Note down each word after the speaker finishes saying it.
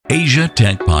Asia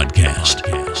Tech Podcast.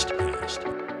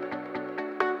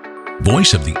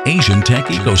 Voice of the Asian tech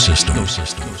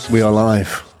ecosystem. We are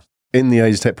live in the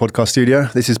Asia Tech Podcast studio.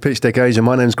 This is Pitch Deck Asia.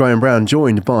 My name is Graham Brown,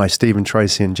 joined by Stephen,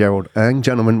 Tracy and Gerald Ang.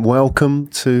 Gentlemen, welcome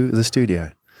to the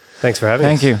studio. Thanks for having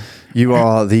us. Thank you. You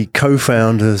are the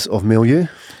co-founders of Milieu.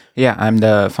 Yeah, I'm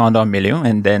the founder of Milieu,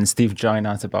 and then Steve joined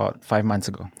us about 5 months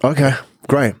ago. Okay,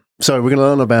 great. So we're going to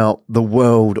learn about the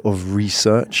world of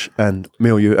research and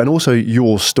Milieu, and also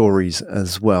your stories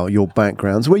as well, your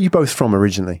backgrounds. Where are you both from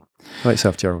originally? Like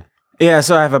yourself, Gerald. Yeah,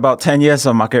 so I have about 10 years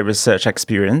of market research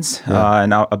experience. And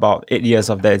now about 8 years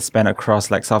of that is spent across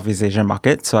like Southeast Asian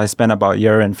markets. So I spent about a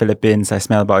year in Philippines, I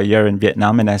spent about a year in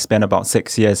Vietnam, and I spent about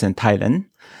 6 years in Thailand.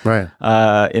 Right.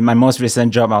 In my most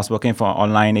recent job, I was working for an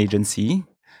online agency.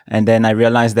 And then I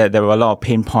realized that there were a lot of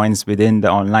pain points within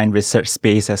the online research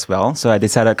space as well. So I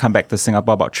decided to come back to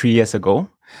Singapore about 3 years ago.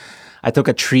 I took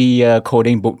a 3-year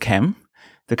coding boot camp,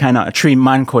 a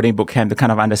 3-month coding boot camp to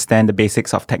kind of understand the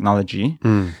basics of technology.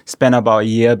 Spent about a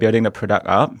year building the product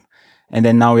up. And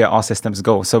then now we are all systems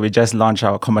go. So we just launched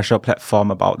our commercial platform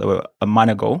about a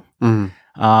month ago. And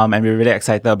we're really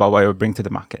excited about what it will bring to the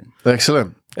market.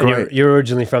 Excellent. And you're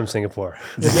originally from Singapore.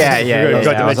 Yeah.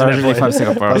 I was originally from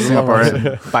Singapore.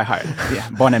 Singaporean by heart. Yeah,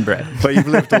 born and bred. But you've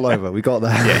lived all over. We got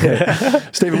that.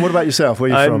 Yeah. Stephen, what about yourself?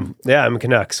 Where are you from? Yeah, I'm a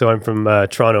Canuck. So I'm from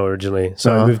Toronto originally.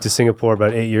 So I moved to Singapore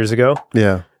about 8 years ago.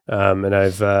 Yeah. And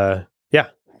I've, been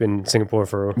in Singapore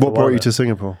for a What while brought you now. to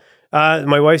Singapore?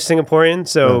 My wife's Singaporean.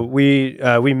 So we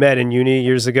met in uni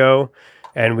years ago.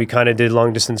 And we kind of did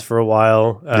long distance for a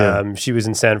while. She was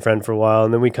in San Fran for a while,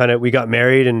 and then we got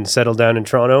married and settled down in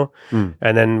Toronto.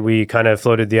 And then we kind of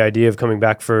floated the idea of coming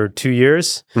back for 2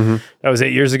 years. That was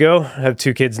 8 years ago. I have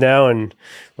 2 kids now, and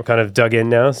we're kind of dug in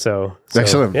now. So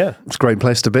Excellent. Yeah, It's a great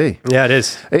place to be. yeah, it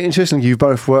is. Interestingly, you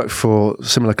both worked for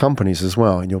similar companies as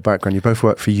well in your background. You both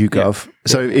work for YouGov. Yeah.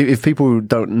 So if people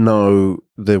don't know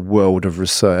the world of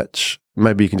research,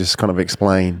 maybe you can just kind of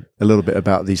explain a little bit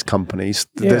about these companies.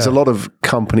 Yeah. There's a lot of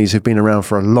companies who've been around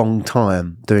for a long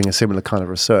time doing a similar kind of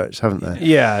research, haven't they?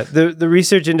 Yeah, the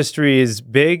research industry is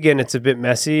big and it's a bit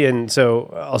messy. And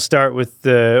so I'll start with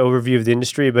the overview of the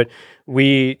industry, but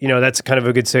that's kind of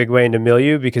a good segue into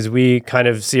Milieu because we kind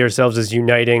of see ourselves as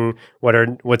uniting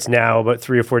what's now about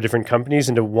 3 or 4 different companies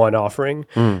into one offering.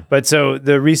 But so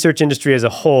the research industry as a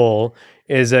whole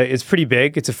is pretty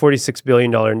big. It's a $46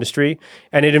 billion industry,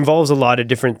 and it involves a lot of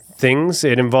different things.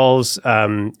 It involves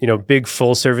big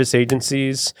full service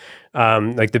agencies,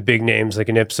 like the big names like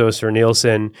an Ipsos or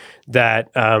Nielsen that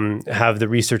have the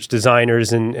research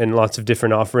designers and lots of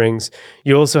different offerings.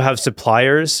 You also have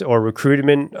suppliers or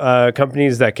recruitment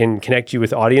companies that can connect you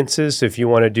with audiences. So if you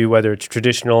want to do whether it's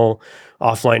traditional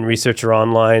offline research or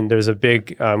online, there's a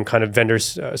big kind of vendor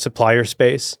supplier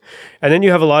space. And then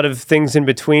you have a lot of things in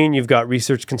between. You've got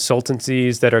research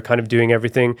consultancies that are kind of doing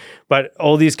everything, but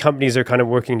all these companies are kind of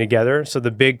working together. So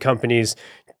the big companies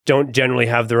don't generally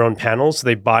have their own panels.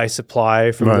 They buy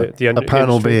supply from the a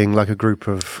panel industry. Being like a group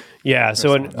of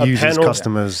so a users, panel,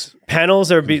 customers.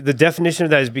 Panels are the definition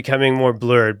of that is becoming more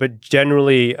blurred. But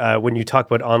generally, when you talk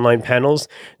about online panels,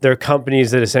 they're companies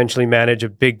that essentially manage a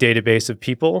big database of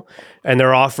people, and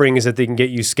their offering is that they can get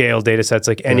you scale data sets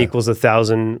like n equals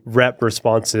 1,000 rep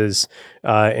responses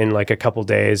in like a couple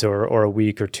days or a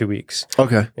week or 2 weeks.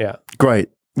 Okay. Yeah. Great.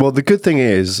 Well, the good thing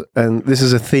is, and this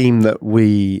is a theme that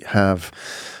we have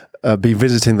been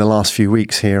visiting the last few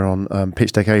weeks here on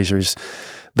Pitch Deck Asia, is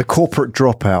the corporate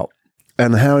dropout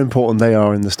and how important they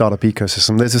are in the startup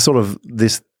ecosystem. There's a sort of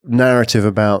this narrative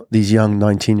about these young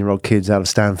 19-year-old kids out of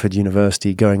Stanford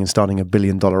University going and starting a $1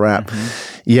 billion app.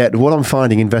 Yet what I'm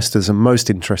finding investors are most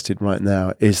interested right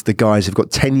now is the guys who've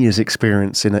got 10 years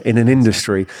experience in an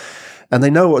industry, and they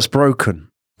know what's broken.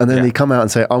 And then they come out and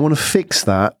say, I want to fix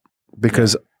that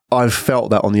because I've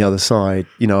felt that on the other side.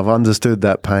 I've understood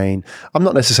that pain. I'm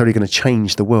not necessarily going to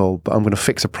change the world, but I'm going to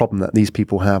fix a problem that these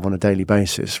people have on a daily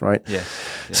basis, right? Yes.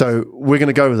 So we're going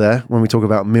to go there when we talk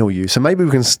about Milieu. So maybe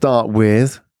we can start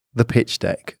with the pitch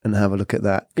deck and have a look at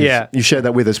that. Yeah. You shared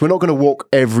that with us. We're not going to walk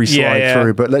every slide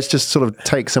through, but let's just sort of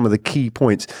take some of the key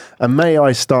points. And may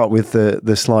I start with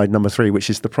the slide number 3, which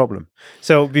is the problem.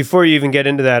 So before you even get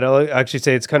into that, I'll actually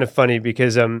say it's kind of funny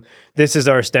because this is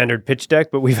our standard pitch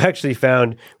deck, but we've actually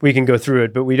found we can go through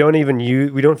it, but we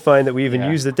don't find that we even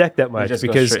use the deck that much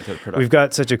because we've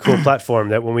got such a cool platform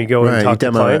that when we go and talk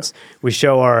to clients, we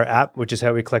show our app, which is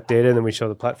how we collect data, and then we show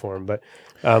the platform. But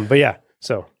yeah,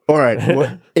 so. All right.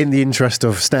 Well, in the interest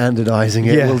of standardizing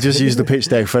it, we'll just use the pitch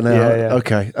deck for now.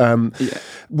 Okay.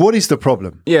 What is the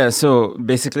problem? Yeah, so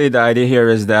basically the idea here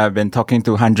is that I've been talking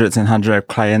to hundreds and hundreds of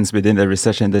clients within the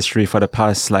research industry for the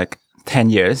past 10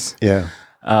 years. Yeah.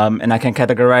 And I can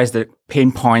categorize the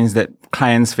pain points that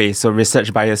clients face, so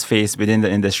research buyers face within the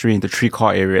industry into 3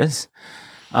 core areas.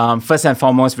 First and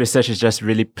foremost, research is just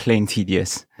really plain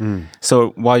tedious.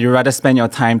 So while you rather spend your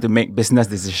time to make business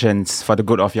decisions for the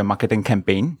good of your marketing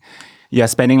campaign, you're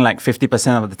spending like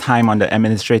 50% of the time on the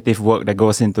administrative work that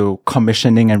goes into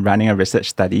commissioning and running a research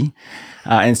study.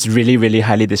 And it's really, really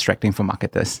highly distracting for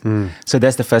marketers. So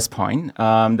that's the first point.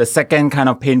 The second kind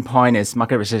of pain point is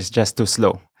market research is just too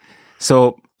slow.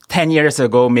 So 10 years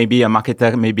ago, maybe a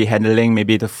marketer may be handling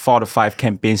maybe 4 to 5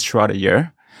 campaigns throughout a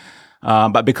year.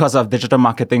 But because of digital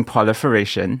marketing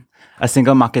proliferation, a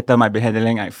single marketer might be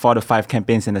handling like 4 to 5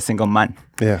 campaigns in a single month.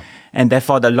 Yeah. And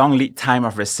therefore, the long lead time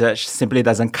of research simply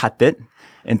doesn't cut it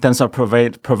in terms of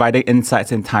providing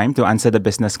insights in time to answer the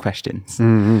business questions.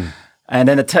 And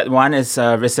then the third one is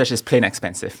research is plain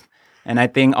expensive. And I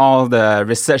think all the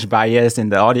research buyers in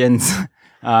the audience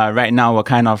right now will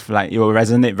kind of like, it will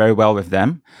resonate very well with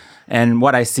them. And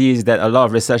what I see is that a lot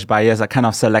of research buyers are kind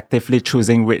of selectively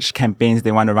choosing which campaigns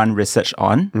they want to run research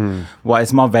on, while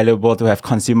it's more valuable to have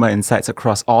consumer insights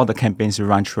across all the campaigns you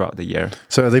run throughout the year.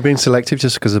 So are they being selective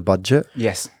just because of budget?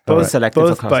 Yes, both selective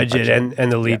both across budget the budget.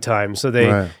 and the lead time. So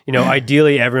they,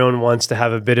 ideally everyone wants to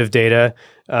have a bit of data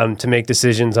to make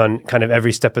decisions on kind of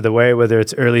every step of the way, whether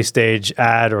it's early stage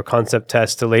ad or concept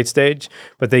test to late stage,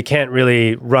 but they can't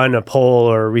really run a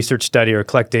poll or a research study or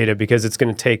collect data because it's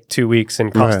going to take 2 weeks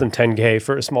and cost them $10K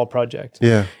for a small project.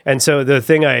 Yeah. And so the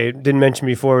thing I didn't mention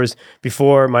before was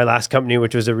before my last company,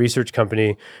 which was a research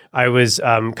company, I was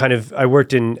I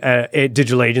worked in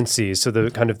digital agencies. So the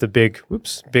kind of the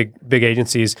big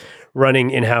agencies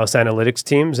running in-house analytics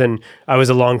teams, and I was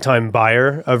a long-time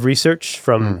buyer of research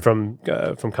from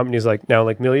companies like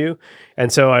Milieu,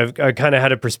 and so I kind of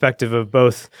had a perspective of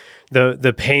both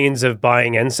the pains of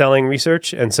buying and selling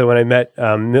research. And so when I met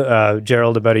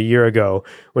Gerald about a year ago,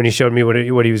 when he showed me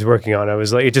what he was working on, I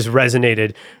was like, it just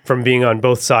resonated from being on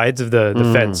both sides of the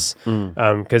fence,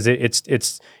 because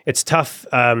it's tough.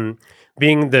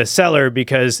 Being the seller,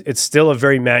 because it's still a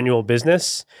very manual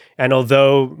business. And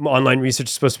although online research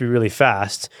is supposed to be really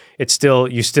fast,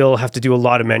 you still have to do a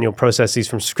lot of manual processes,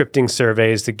 from scripting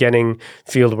surveys to getting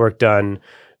field work done.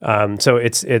 So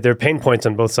there are pain points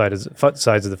on both sides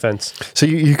of the fence. So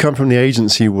you come from the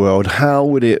agency world. How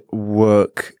would it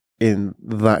work in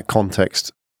that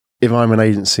context? If I'm an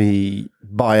agency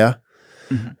buyer,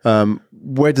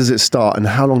 where does it start and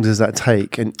how long does that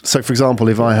take? And so, for example,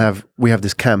 if we have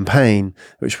this campaign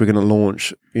which we're going to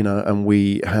launch, and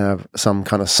we have some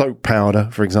kind of soap powder,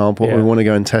 for example, and we want to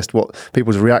go and test what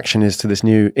people's reaction is to this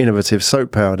new innovative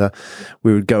soap powder,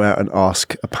 we would go out and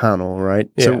ask a panel, right?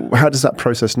 Yeah. So how does that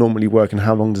process normally work and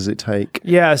how long does it take?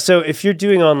 Yeah, so if you're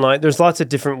doing online, there's lots of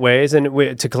different ways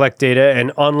to collect data,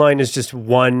 and online is just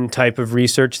one type of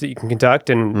research that you can conduct.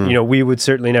 And we would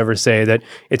certainly never say that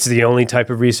it's the only type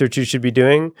of research you should be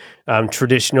doing.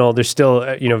 Traditional, there's still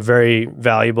very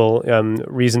valuable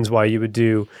reasons why you would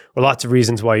do, or lots of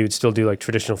reasons why you would still do like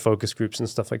traditional focus groups and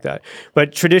stuff like that.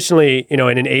 But traditionally,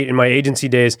 in my agency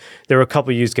days, there were a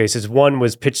couple of use cases. One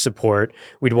was pitch support.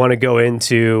 We'd want to go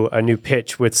into a new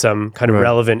pitch with some kind of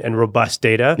relevant and robust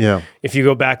data. Yeah. If you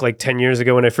go back like 10 years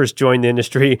ago when I first joined the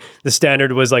industry, the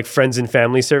standard was like friends and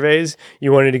family surveys.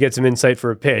 You wanted to get some insight for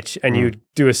a pitch, and you'd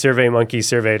do a SurveyMonkey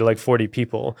survey to like 40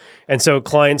 people. And so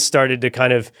clients started to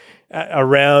kind of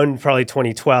around probably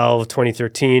 2012,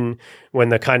 2013, when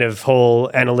the kind of whole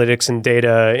analytics and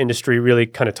data industry really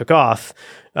kind of took off,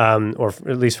 or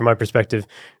at least from my perspective,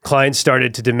 clients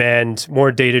started to demand more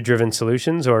data-driven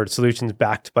solutions, or solutions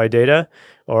backed by data,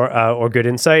 or good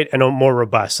insight, and more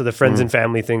robust. So the friends and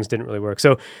family things didn't really work.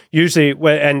 So usually,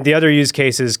 and the other use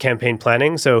case is campaign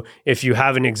planning. So if you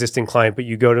have an existing client, but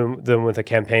you go to them with a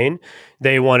campaign,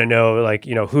 they want to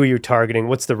know who you're targeting,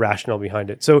 what's the rationale behind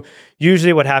it. So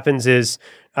usually what happens is,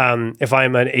 if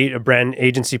I'm a brand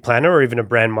agency planner or even a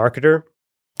brand marketer,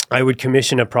 I would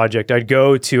commission a project. I'd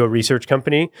go to a research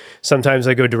company. Sometimes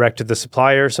I go direct to the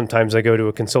supplier. Sometimes I go to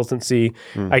a consultancy.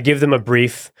 I give them a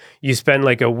brief. You spend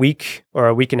like a week or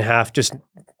a week and a half just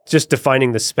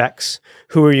defining the specs.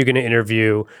 Who are you going to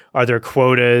interview? Are there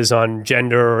quotas on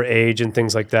gender or age and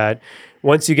things like that?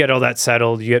 Once you get all that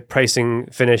settled, you get pricing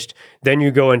finished, then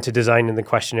you go into designing the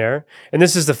questionnaire. And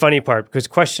this is the funny part, because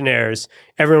questionnaires,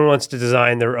 everyone wants to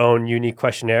design their own unique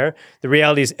questionnaire. The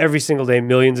reality is every single day,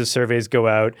 millions of surveys go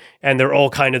out, and they're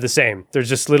all kind of the same. There's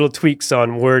just little tweaks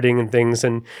on wording and things.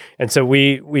 And so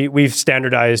we've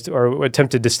standardized, or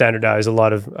attempted to standardize, a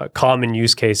lot of common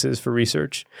use cases for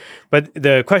research. But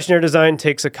the questionnaire design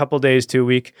takes a couple days to a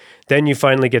week. Then you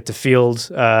finally get to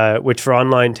field, which for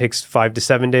online takes 5 to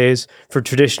 7 days. For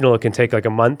traditional, it can take like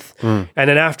a month. And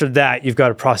then after that, you've got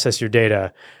to process your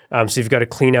data. So you've got to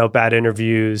clean out bad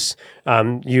interviews.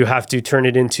 You have to turn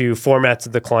it into formats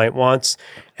that the client wants.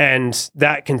 And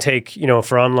that can take,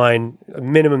 for online, a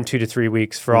minimum 2 to 3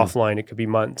 weeks. For offline, it could be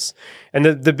months. And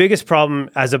the biggest problem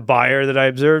as a buyer that I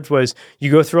observed was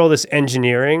you go through all this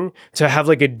engineering to have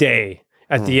like a day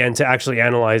at the end to actually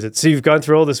analyze it. So you've gone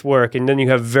through all this work and then you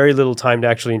have very little time to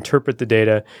actually interpret the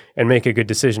data and make a good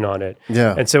decision on it.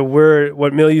 Yeah. And so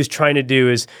what Milieu is trying to do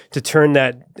is to turn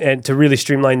that and to really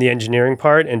streamline the engineering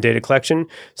part and data collection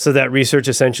so that research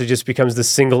essentially just becomes the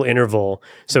single interval.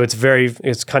 So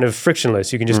it's kind of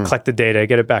frictionless. You can just collect the data,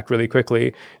 get it back really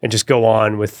quickly and just go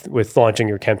on with launching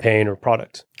your campaign or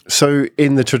product. So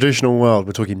in the traditional world,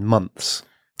 we're talking months.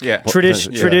 Yeah.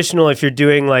 Traditional, if you're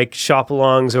doing like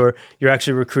shop-alongs or you're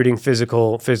actually recruiting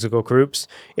physical groups.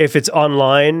 If it's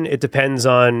online, it depends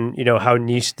on, how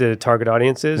niche the target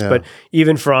audience is. Yeah. But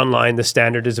even for online, the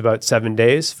standard is about 7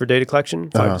 days for data collection,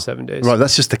 5 to 7 days. Right,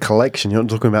 that's just the collection. You're not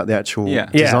talking about the actual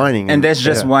designing. And that's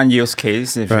just one use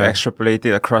case. If you extrapolate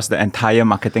it across the entire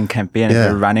marketing campaign, if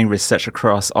you're running research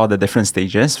across all the different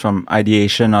stages from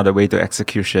ideation all the way to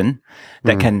execution,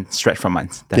 that can stretch for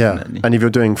months, definitely. Yeah, and if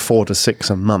you're doing 4 to 6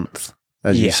 a month,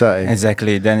 as you say.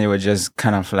 Exactly. Then it would just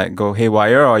kind of like go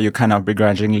haywire, or you kind of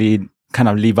begrudgingly kind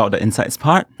of leave out the insights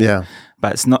part. Yeah.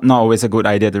 But it's not always a good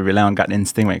idea to rely on gut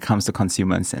instinct when it comes to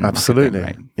consumers. And absolutely.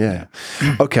 marketing, right?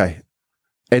 Yeah. Okay.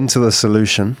 Into the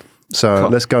solution. So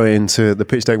let's go into the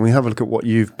pitch deck. We have a look at what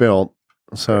you've built.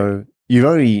 So you've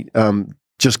only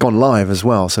just gone live as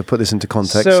well. So put this into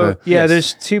context. So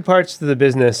there's 2 parts to the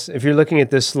business. If you're looking at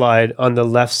this slide on the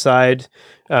left side,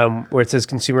 where it says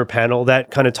consumer panel, that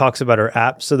kind of talks about our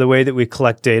app. So the way that we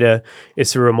collect data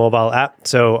is through a mobile app.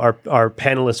 So our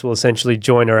panelists will essentially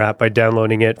join our app by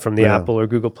downloading it from the Apple or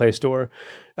Google Play Store.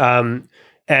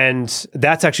 And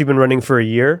that's actually been running for a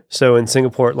year. So in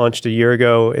Singapore, it launched a year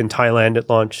ago. In Thailand, it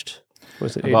launched,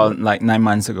 was it about like 9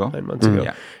 months ago? 9 months ago.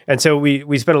 Yeah. And so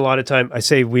we spent a lot of time. I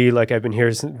say we, like I've been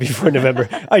here since before November.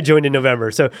 I joined in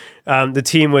November. So the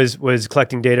team was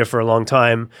collecting data for a long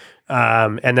time.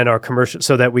 And then our commercial,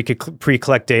 so that we could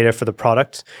pre-collect data for the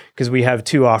product, because we have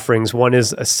 2 offerings. One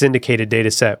is a syndicated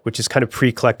data set, which is kind of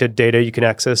pre-collected data you can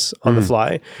access on the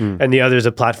fly. And the other is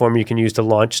a platform you can use to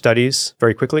launch studies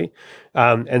very quickly.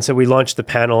 And so we launched the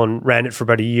panel and ran it for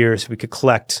about a year so we could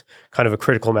collect kind of a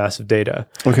critical mass of data.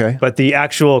 Okay. But the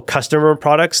actual customer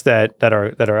products that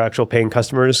are actual paying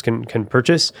customers can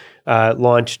purchase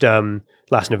launched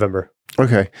last November.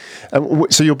 Okay.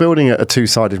 So you're building a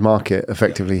 2-sided market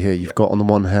effectively here. You've got on the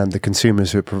one hand the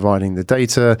consumers who are providing the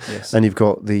data, and you've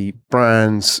got the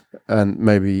brands and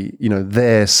maybe,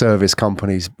 their service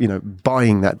companies,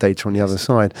 buying that data on the other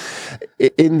side.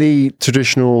 In the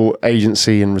traditional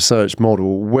agency and research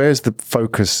model, where's the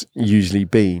focus usually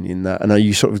been in that? And are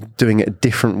you sort of doing it a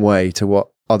different way to what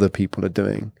other people are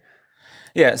doing?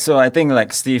 Yeah, so I think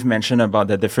like Steve mentioned about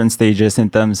the different stages in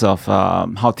terms of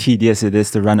how tedious it is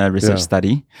to run a research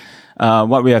study.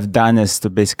 What we have done is to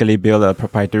basically build a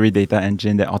proprietary data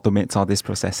engine that automates all these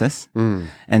processes.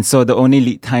 And so the only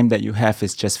lead time that you have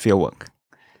is just fieldwork.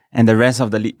 And the rest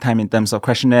of the lead time in terms of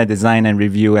questionnaire design and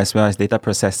review as well as data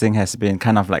processing has been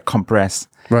kind of like compressed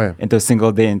into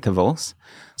single day intervals.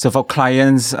 So for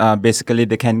clients, basically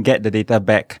they can get the data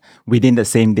back within the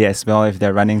same day as well if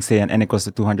they're running, say, an N equals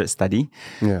to 200 study.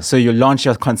 So you launch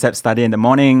your concept study in the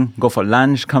morning, go for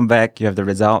lunch, come back, you have the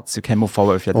results, you can move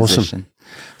forward with your decision.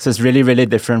 So it's really, really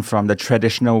different from the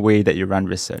traditional way that you run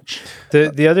research.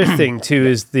 The other thing too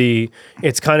is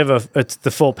it's kind of it's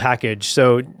the full package.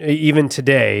 So even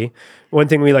today, one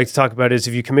thing we like to talk about is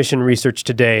if you commission research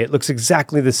today, it looks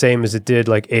exactly the same as it did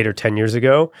like 8 or 10 years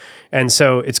ago. And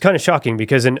so it's kind of shocking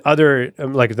because in other,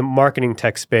 like the marketing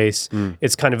tech space,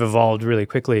 it's kind of evolved really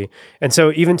quickly. And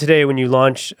so even today, when you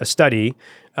launch a study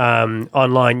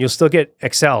online, you'll still get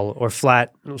Excel or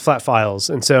flat files.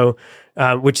 And so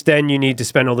which then you need to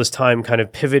spend all this time kind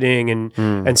of pivoting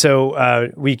and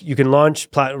so you can launch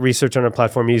research on our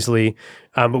platform easily,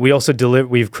 but we also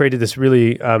we've created this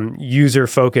really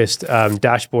user-focused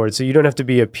dashboard, so you don't have to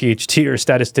be a PhD or a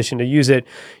statistician to use it.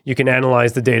 You can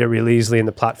analyze the data really easily in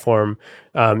the platform.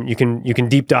 You can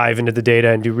deep dive into the data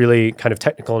and do really kind of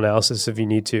technical analysis if you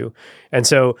need to. And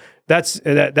so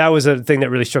that was a thing that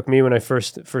really struck me when I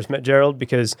first met Gerald,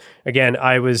 because again,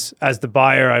 as the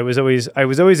buyer, I was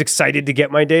always excited to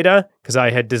get my data because I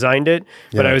had designed it,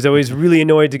 but I was always really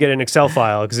annoyed to get an Excel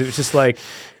file because it was just like,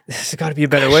 there's got to be a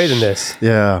better way than this.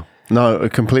 Yeah, no,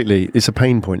 completely. It's a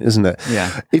pain point, isn't it?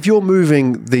 Yeah. If you're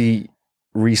moving the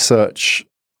research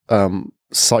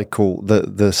cycle,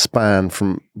 the span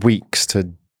from weeks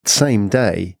to same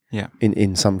day. Yeah.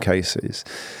 In some cases,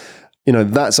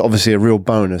 that's obviously a real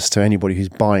bonus to anybody who's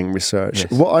buying research.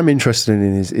 Yes. What I'm interested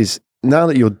in is now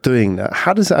that you're doing that,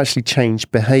 how does that actually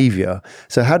change behavior?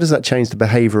 So how does that change the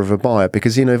behavior of a buyer?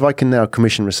 Because, if I can now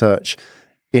commission research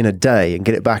in a day and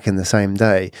get it back in the same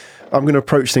day, I'm going to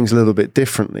approach things a little bit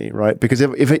differently, right? Because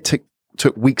if it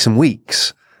took weeks and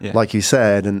weeks, like you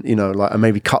said, and, I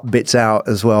maybe cut bits out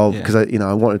as well because,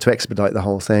 I wanted to expedite the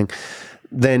whole thing,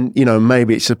 then,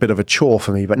 maybe it's a bit of a chore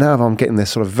for me. But now if I'm getting this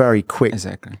sort of very quick,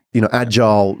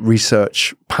 agile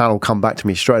research panel come back to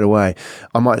me straight away,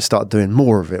 I might start doing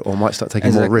more of it, or might start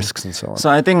taking more risks and so on. So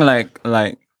I think like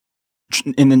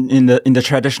in the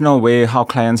traditional way, how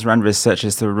clients run research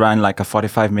is to run like a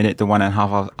 45-minute to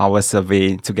 1.5 hour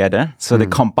survey together. So they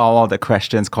compile all the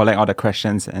questions, collect all the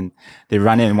questions, and they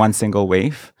run it in one single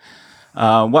wave.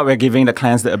 What we're giving the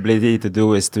clients the ability to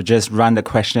do is to just run the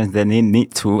questions that they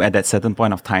need to at that certain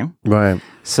point of time. Right.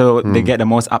 So they get the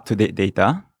most up-to-date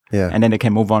data. Yeah. And then they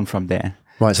can move on from there.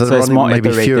 Right. So they're running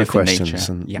maybe fewer questions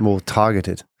and more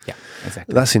targeted. Yeah,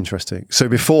 exactly. That's interesting. So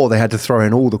before they had to throw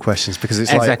in all the questions because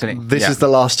it's like, this is the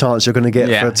last chance you're going to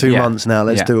get for 2 months now.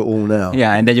 Let's do it all now.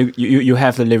 Yeah, and then you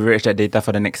have to leverage that data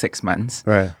for the next 6 months.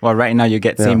 Right. Well, right now you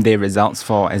get same day results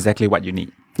for exactly what you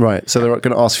need. Right. So they're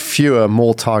going to ask fewer,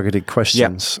 more targeted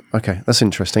questions. Okay, that's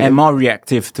interesting. And more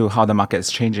reactive to how the market is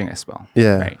changing as well.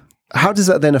 Yeah. Right. How does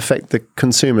that then affect the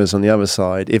consumers on the other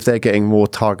side if they're getting more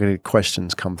targeted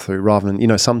questions come through rather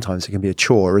than, sometimes it can be a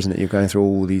chore, isn't it? You're going through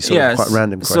all these sort of quite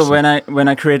random questions. So when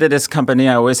I created this company,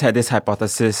 I always had this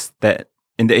hypothesis that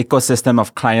in the ecosystem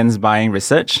of clients buying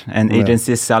research and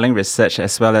agencies selling research,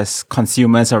 as well as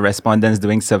consumers or respondents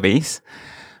doing surveys,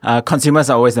 consumers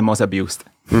are always the most abused.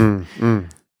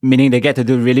 Meaning they get to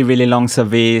do really, really long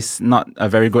surveys, not a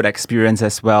very good experience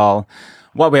as well.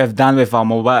 What we have done with our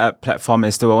mobile app platform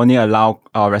is to only allow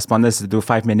our respondents to do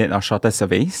 5-minute or shorter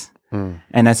surveys.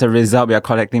 And as a result, we are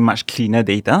collecting much cleaner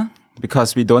data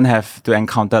because we don't have to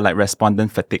encounter like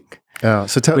respondent fatigue. Yeah.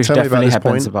 So tell me about this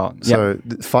point. So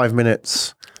 5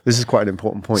 minutes, this is quite an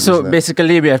important point. So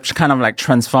basically, we have kind of like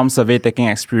transformed survey taking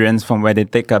experience from where they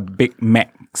take a big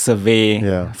Mac survey,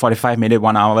 45-minute,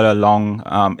 1 hour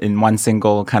long in one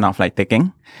single kind of like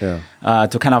taking, to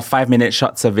kind of 5-minute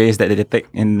short surveys that they take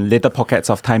in little pockets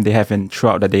of time they have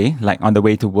throughout the day, like on the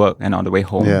way to work and on the way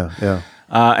home.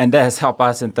 And that has helped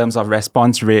us in terms of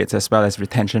response rates as well as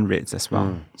retention rates as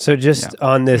well. So just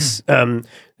on this,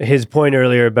 his point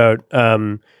earlier about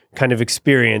kind of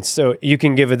experience. So you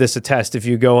can give this a test if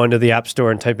you go onto the App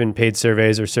Store and type in paid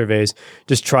surveys or surveys.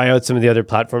 Just try out some of the other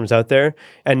platforms out there.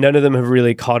 And none of them have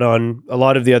really caught on. A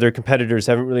lot of the other competitors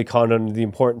haven't really caught on the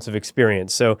importance of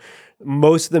experience. So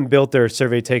most of them built their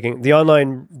survey taking. The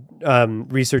online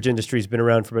research industry has been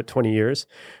around for about 20 years.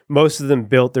 Most of them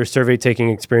built their survey taking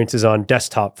experiences on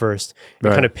desktop first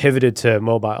and kind of pivoted to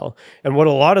mobile. And what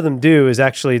a lot of them do is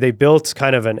actually they built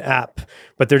kind of an app,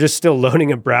 but they're just still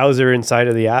loading a browser inside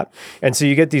of the app. And so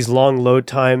you get these long load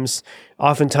times.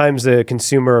 Oftentimes the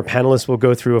consumer or panelist will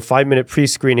go through a 5-minute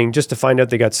pre-screening just to find out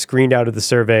they got screened out of the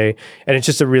survey. And it's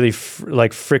just a really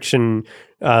friction.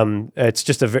 It's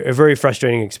just a very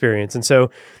frustrating experience. And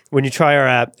so when you try our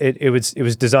app, it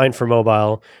was designed for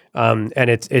mobile, and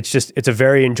it's a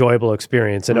very enjoyable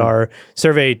experience. And our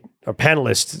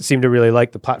panelists seem to really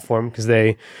like the platform because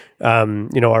they,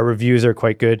 our reviews are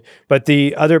quite good. But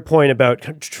the other point about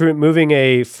moving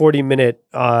a 40-minute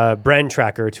brand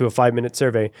tracker to a 5-minute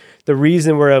survey, the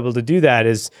reason we're able to do that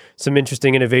is some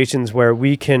interesting innovations where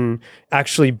we can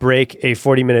actually break a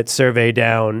 40-minute survey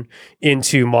down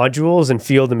into modules and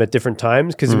field them at different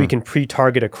times because we can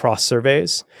pre-target across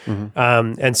surveys.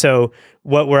 And so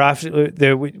what we're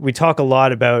after, we talk a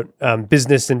lot about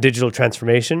business and digital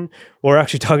transformation. What we're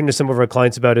actually talking to some of our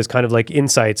clients about is kind of like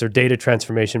insights or data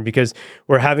transformation, because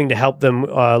we're having to help them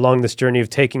along this journey of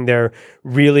taking their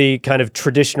really kind of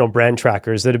traditional brand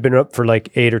trackers that have been up for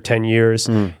like 8 or 10 years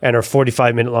and are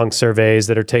 45-minute long surveys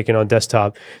that are taken on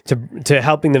desktop to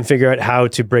helping them figure out how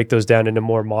to break those down into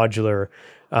more modular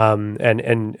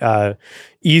and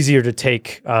easier to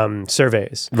take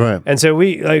surveys. Right. And so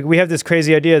we have this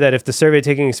crazy idea that if the survey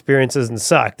taking experience doesn't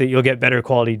suck, that you'll get better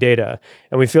quality data.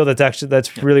 And we feel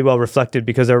that's really well reflected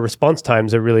because our response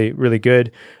times are really, really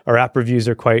good. Our app reviews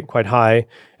are quite high,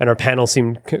 and our panel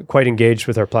seem quite engaged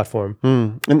with our platform.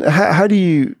 And how do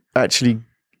you actually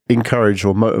encourage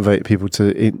or motivate people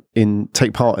to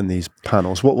take part in these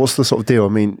panels? What's the sort of deal? I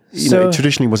mean,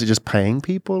 traditionally, was it just paying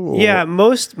people? Or? Yeah,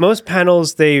 most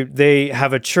panels they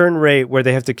have a churn rate where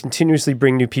they have to continuously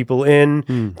bring new people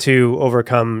in to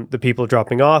overcome the people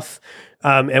dropping off.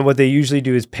 And what they usually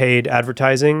do is paid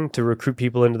advertising to recruit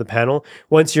people into the panel.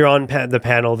 Once you're on the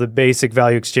panel, the basic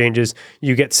value exchanges,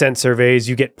 you get sent surveys,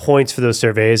 you get points for those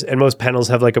surveys, and most panels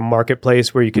have like a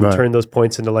marketplace where you can turn those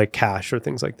points into like cash or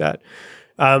things like that.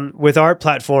 With our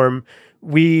platform,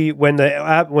 when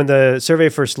the survey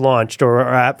first launched or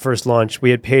our app first launched, we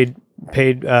had paid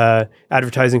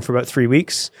advertising for about 3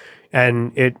 weeks.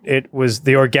 And it was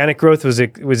the organic growth was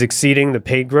exceeding the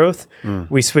paid growth.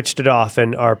 We switched it off,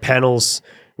 and our panels,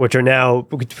 which are now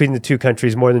between the two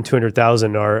countries more than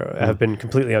 200,000, have been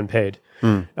completely unpaid.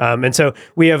 And so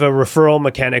we have a referral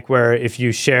mechanic where if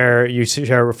you share a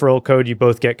referral code, you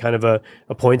both get kind of a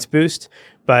points boost.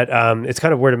 But it's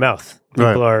kind of word of mouth.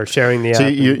 People are sharing the app. So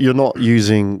you're not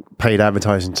using paid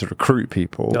advertising to recruit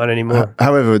people? Not anymore.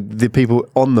 However, the people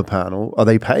on the panel, are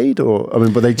they paid? Or, I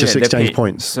mean, but they just exchange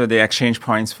points? So they exchange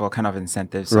points for kind of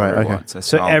incentives or rewards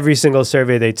as well. So every single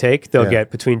survey they take, they'll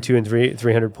get between 200 and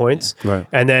 300 points. Right.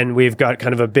 And then we've got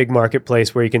kind of a big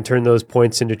marketplace where you can turn those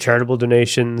points into charitable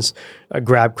donations,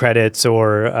 grab credits,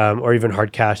 or even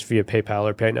hard cash via PayPal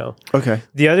or PayNow. Okay.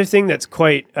 The other thing that's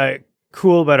quite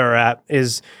cool about our app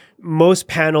is most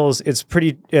panels, it's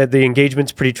pretty the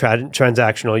engagement's pretty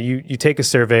transactional. You take a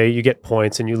survey, you get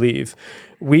points, and you leave.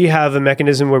 We have a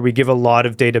mechanism where we give a lot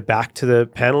of data back to the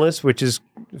panelists, which is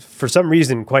for some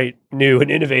reason quite new and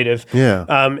innovative. Yeah.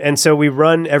 And so we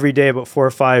run every day about 4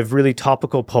 or 5 really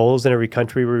topical polls in every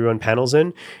country where we run panels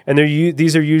in, and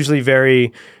these are usually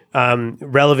very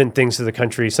relevant things to the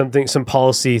country, some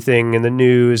policy thing in the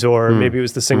news, or maybe it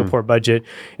was the Singapore budget.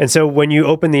 And so when you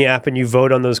open the app and you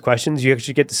vote on those questions, you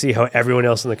actually get to see how everyone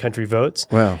else in the country votes.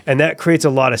 Wow. And that creates a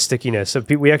lot of stickiness. So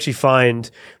we actually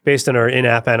find, based on our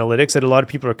in-app analytics, that a lot of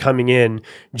people are coming in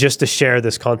just to share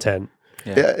this content.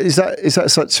 Yeah. Is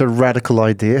that such a radical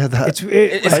idea? That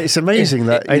it's amazing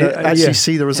that you actually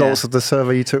see the results of the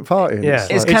survey you took part in. Yeah,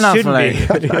 it's kind of like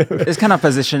it's kind of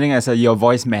positioning as a your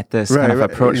voice matters kind of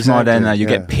approach more than you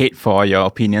get paid for your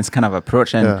opinions kind of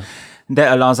approach, and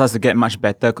that allows us to get much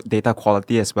better data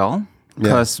quality as well.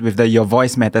 Because with the your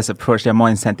voice matters approach, they're more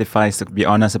incentivized to be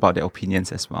honest about their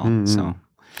opinions as well. So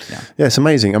it's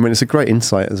amazing. I mean, it's a great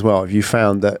insight as well. If you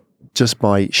found that just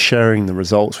by sharing the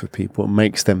results with people, it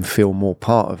makes them feel more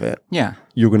part of it. Yeah.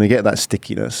 You're going to get that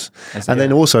stickiness. And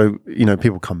then also,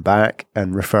 people come back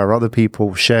and refer other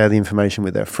people, share the information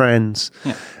with their friends.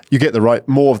 Yeah. You get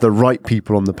more of the right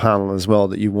people on the panel as well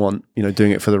that you want,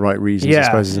 doing it for the right reasons, I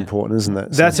suppose is important, isn't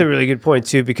it? That's a really good point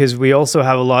too, because we also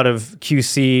have a lot of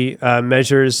QC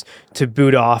measures to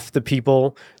boot off the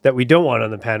people that we don't want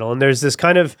on the panel. And there's this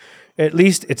kind of, at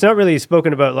least it's not really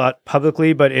spoken about a lot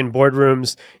publicly, but in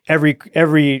boardrooms,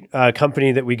 every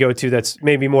company that we go to that's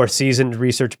maybe more seasoned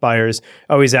research buyers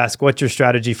always ask, what's your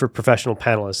strategy for professional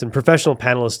panelists? And professional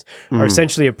panelists are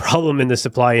essentially a problem in the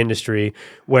supply industry,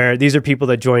 where these are people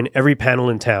that join every panel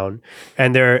in town,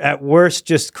 and they're at worst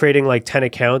just creating like 10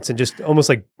 accounts and just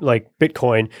almost like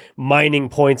Bitcoin, mining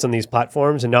points on these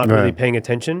platforms and not really paying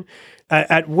attention.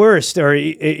 At worst, or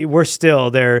worse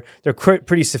still, they're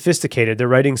pretty sophisticated. They're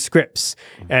writing scripts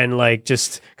and like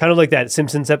just kind of like that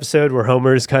Simpsons episode where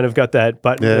Homer's kind of got that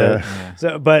button.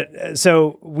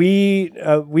 So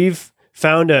we've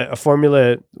found a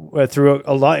formula through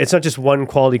a lot. It's not just one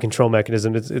quality control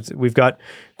mechanism. We've got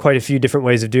quite a few different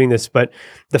ways of doing this, but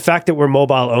the fact that we're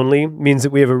mobile only means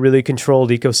that we have a really controlled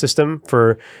ecosystem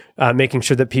for making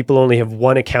sure that people only have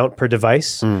one account per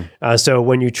device. So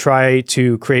when you try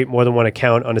to create more than one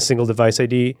account on a single device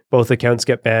ID, both accounts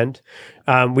get banned.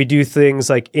 We do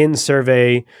things like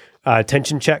in-survey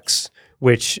attention checks,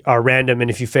 which are random.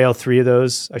 And if you fail 3 of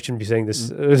those, I shouldn't be saying this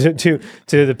to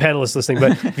the panelists listening,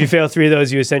 but if you fail 3 of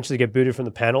those, you essentially get booted from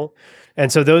the panel. And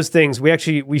so those things,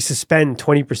 we suspend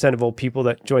 20% of all people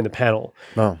that join the panel,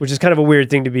 which is kind of a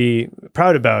weird thing to be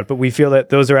proud about. But we feel that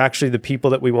those are actually the people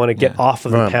that we want to get off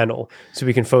of the panel, so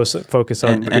we can focus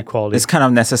on good quality. It's kind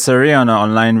of necessary on an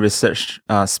online research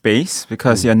space,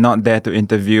 because you're not there to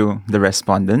interview the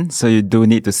respondents. So you do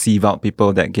need to sieve out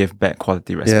people that give bad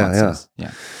quality responses.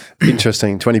 Yeah.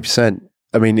 Interesting, 20%.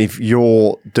 I mean, if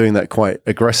you're doing that quite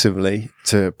aggressively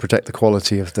to protect the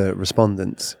quality of the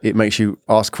respondents, it makes you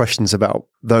ask questions about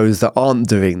those that aren't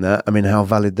doing that. I mean, how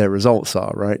valid their results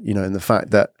are, right? And the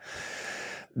fact that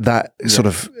sort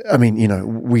of, I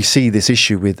mean, we see this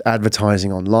issue with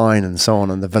advertising online and so on,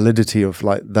 and the validity of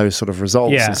like those sort of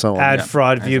results and so on. Ad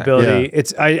fraud,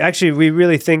 viewability. We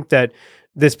really think that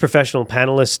this professional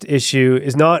panelist issue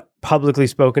is not publicly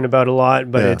spoken about a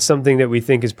lot, but it's something that we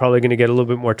think is probably going to get a little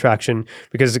bit more traction,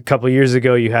 because a couple of years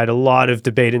ago you had a lot of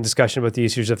debate and discussion about the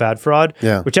issues of ad fraud,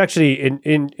 which actually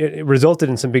it resulted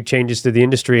in some big changes to the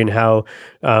industry and how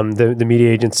the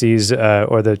media agencies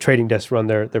or the trading desks run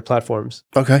their platforms.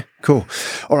 Okay, cool.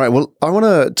 All right, well, I want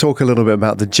to talk a little bit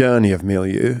about the journey of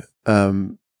Milieu.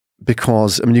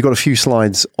 Because, I mean, you've got a few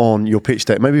slides on your pitch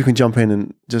deck. Maybe we can jump in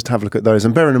and just have a look at those.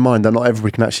 And bearing in mind that not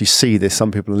everybody can actually see this.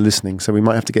 Some people are listening, so we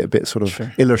might have to get a bit sort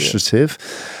of illustrative.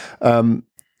 And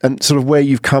sort of where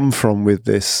you've come from with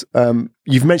this.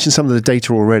 You've mentioned some of the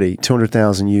data already,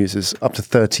 200,000 users, up to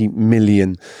 30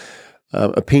 million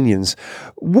opinions.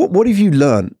 What have you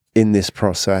learned in this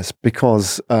process?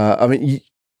 Because, I mean,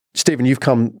 Stephen, you've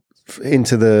come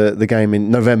into the game in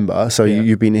November, so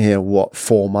you've been here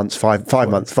 4 months, five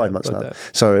months now. That.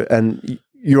 So, and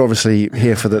you're obviously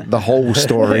here for the whole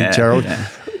story, Gerald.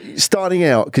 Starting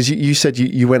out, because you said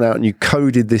you went out and you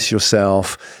coded this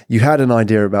yourself, you had an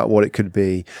idea about what it could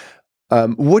be.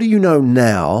 What do you know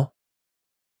now?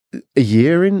 A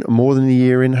year in, more than a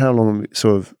year in? How long?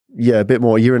 Sort of, a bit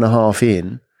more, a year and a half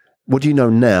in. What do you know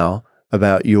now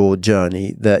about your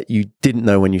journey that you didn't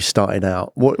know when you started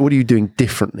out? What are you doing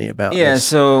differently about this?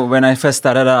 So when I first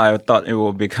started out, I thought it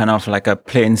would be kind of like a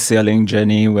plain sailing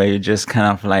journey where you just kind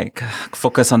of like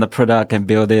focus on the product and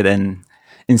build it, and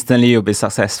instantly you'll be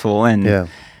successful. And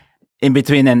in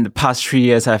between, and the past 3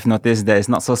 years, I've noticed that it's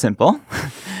not so simple.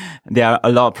 There are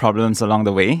a lot of problems along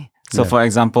the way. So for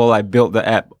example, I built the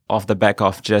app off the back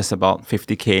of just about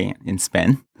 50K in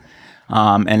spend.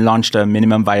 And launched a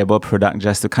minimum viable product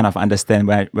just to kind of understand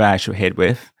where I should head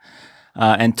with.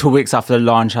 And 2 weeks after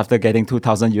launch, after getting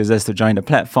 2,000 users to join the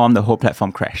platform, the whole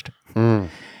platform crashed. And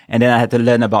then I had to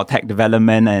learn about tech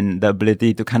development and the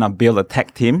ability to kind of build a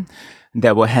tech team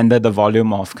that will handle the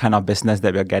volume of kind of business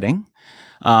that we're getting.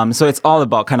 So it's all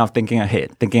about kind of thinking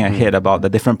ahead about the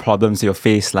different problems you'll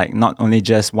face, like not only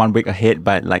just 1 week ahead,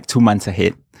 but like 2 months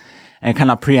ahead, and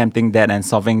kind of preempting that and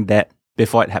solving that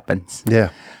before it happens.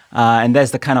 And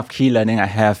that's the kind of key learning I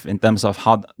have in terms of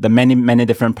how the many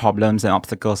different problems and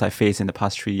obstacles I faced in the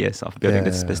past 3 years of building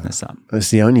this business up. It's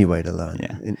the only way to learn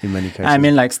in many cases. I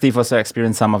mean, like Steve also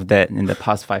experienced some of that in the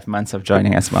past 5 months of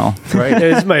joining as well. Right.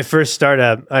 This is my first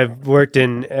startup. I've worked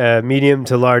in medium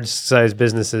to large size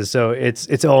businesses, so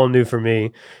it's all new for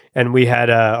me. And we had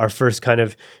our first kind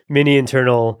of mini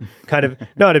internal, kind of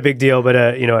not a big deal, but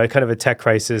a kind of a tech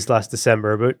crisis last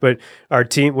December. But our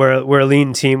team, we're a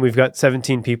lean team. We've got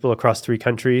 17 people across 3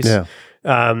 countries.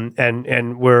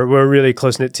 And we're a really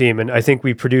close knit team. And I think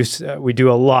we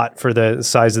do a lot for the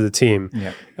size of the team.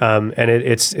 And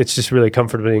it's just really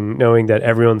comforting knowing that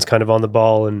everyone's kind of on the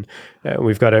ball, and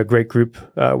we've got a great group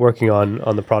working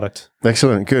on the product.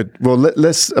 Excellent, good. Well,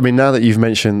 let's. I mean, now that you've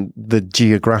mentioned the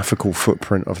geographical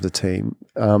footprint of the team,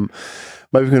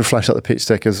 maybe we can flash up the pitch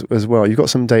deck as well. You've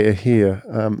got some data here.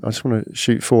 I just want to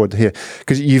shoot forward here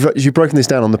because you've broken this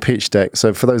down on the pitch deck.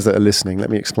 So for those that are listening,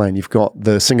 let me explain. You've got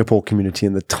the Singapore community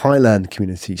and the Thailand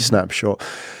community snapshot.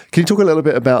 Can you talk a little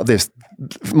bit about this?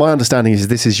 My understanding is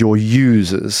this is your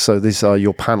users, so these are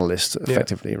your panelists,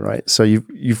 effectively, right? So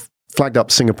you've flagged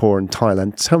up Singapore and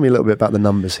Thailand. Tell me a little bit about the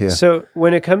numbers here. So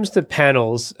when it comes to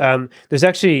panels, there's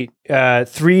actually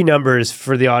 3 numbers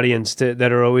for the audience that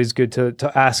are always good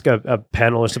to ask a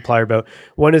panel or supplier about.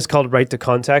 One is called right to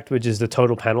contact, which is the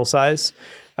total panel size,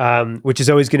 which is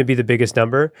always going to be the biggest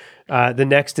number. The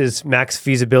next is max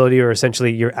feasibility, or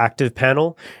essentially your active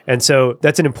panel. And so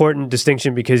that's an important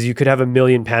distinction because you could have 1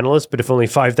 million panelists, but if only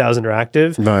 5,000 are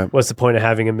active, what's the point of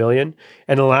having 1 million?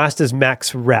 And the last is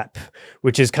max rep,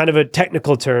 which is kind of a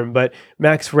technical term, but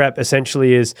max rep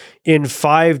essentially is in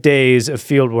 5 days of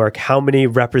field work, how many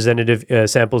representative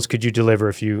samples could you deliver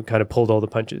if you kind of pulled all the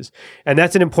punches? And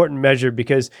that's an important measure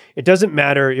because it doesn't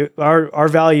matter. Our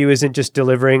value isn't just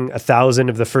delivering 1,000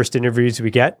 of the first interviews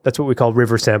we get. That's what we call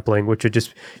river sampling, which would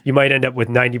just, you might end up with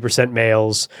 90%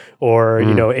 males or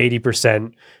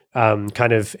 80%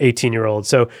 kind of 18-year-olds.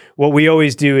 So what we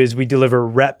always do is we deliver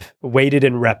weighted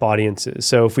and rep audiences.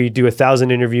 So if we do 1,000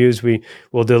 interviews, we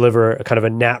will deliver a kind of a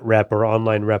nat rep or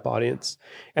online rep audience.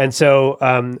 And so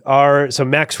so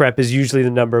max rep is usually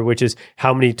the number, which is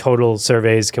how many total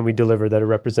surveys can we deliver that are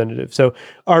representative. So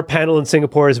our panel in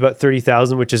Singapore is about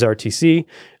 30,000, which is RTC.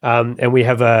 And we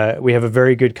have a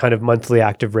very good kind of monthly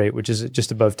active rate, which is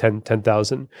just above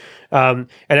 10,000. And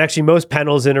actually most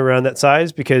panels in around that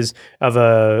size because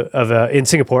in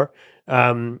Singapore,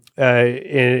 your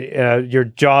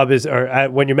job is,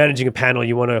 when you're managing a panel,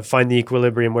 you want to find the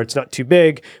equilibrium where it's not too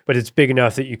big, but it's big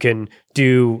enough that you can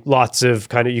do lots of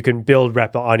you can build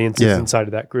rep audiences inside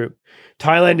of that group.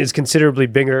 Thailand is considerably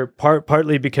bigger,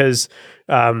 partly because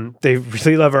they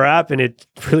really love our app and it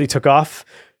really took off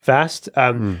fast.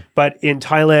 But in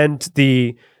Thailand,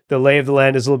 the lay of the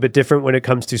land is a little bit different when it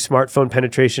comes to smartphone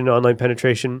penetration, online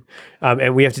penetration.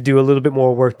 And we have to do a little bit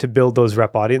more work to build those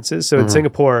rep audiences. So in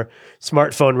Singapore,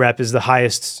 smartphone rep is the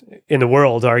highest in the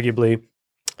world, arguably.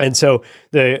 And so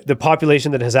the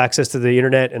population that has access to the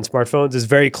internet and smartphones is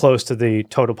very close to the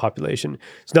total population.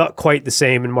 It's not quite the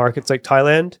same in markets like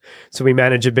Thailand. So we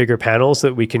manage a bigger panel so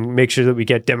that we can make sure that we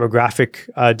get demographic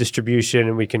distribution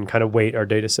and we can kind of weight our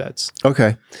data sets.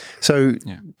 Okay. So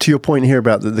to your point here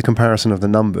about the comparison of the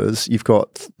numbers, you've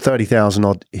got 30,000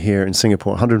 odd here in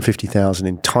Singapore, 150,000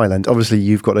 in Thailand. Obviously,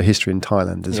 you've got a history in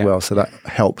Thailand as well. So that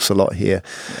helps a lot here.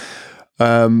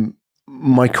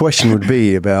 My question would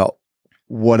be about,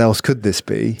 what else could this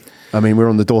be? I mean, we're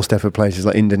on the doorstep of places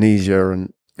like Indonesia,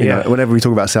 and you know, whenever we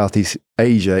talk about Southeast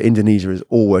Asia, Indonesia is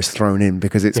always thrown in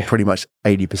because it's pretty much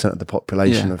 80% of the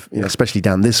population of, especially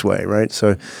down this way, right?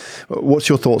 So, what's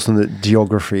your thoughts on the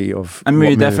geography of? I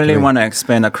mean, we definitely want to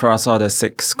expand across all the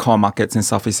 6 core markets in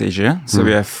Southeast Asia. So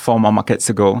we have 4 more markets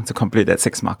to go to complete that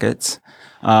 6 markets.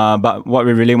 But what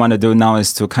we really want to do now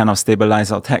is to kind of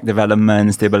stabilize our tech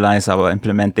development, stabilize our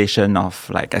implementation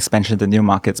of expansion to new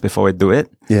markets before we do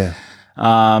it. Yeah.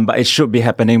 But it should be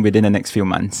happening within the next few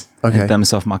months in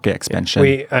terms of market expansion.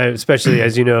 We, especially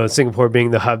as you know, Singapore being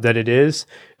the hub that it is,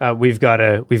 we've got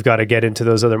to get into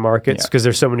those other markets because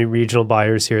there's so many regional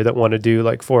buyers here that want to do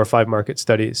 4 or 5 market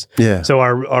studies. Yeah. So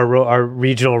our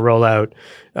regional rollout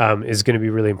is going to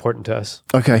be really important to us.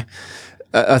 Okay.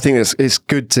 I think it's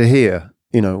good to hear.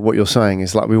 You know, what you're saying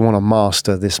is we want to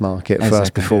master this market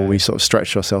first before we sort of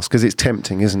stretch ourselves, because it's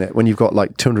tempting, isn't it? When you've got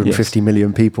 250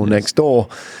 million people next door,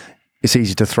 it's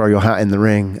easy to throw your hat in the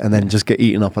ring and then just get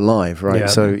eaten up alive, right? Yeah.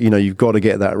 So, you've got to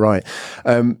get that right.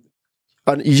 And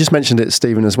you just mentioned it,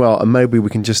 Stephen, as well, and maybe we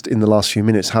can just, in the last few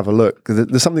minutes, have a look.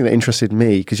 There's something that interested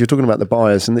me, because you're talking about the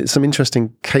buyers, and there's some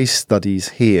interesting case studies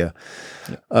here.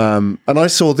 Yeah. And I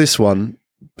saw this one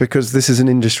because this is an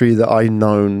industry that I've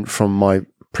known from my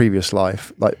previous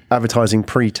life, like advertising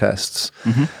pre-tests,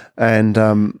 and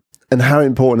how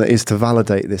important it is to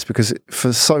validate this, because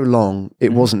for so long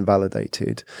it wasn't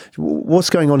validated. What's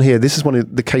going on here? This is one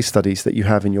of the case studies that you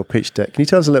have in your pitch deck. Can you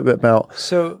tell us a little bit about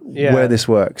where this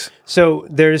works? So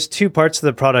there's 2 parts of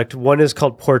the product. One is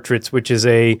called Portraits, which is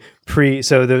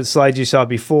so the slides you saw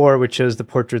before, which shows the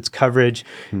portraits coverage,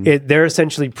 they're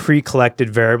essentially pre-collected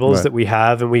variables that we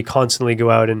have, and we constantly go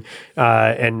out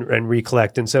and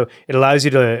recollect. And so it allows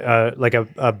you to, like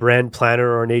a brand planner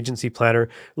or an agency planner,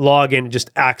 log in and just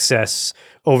access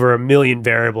over 1 million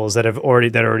variables that are already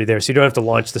there. So you don't have to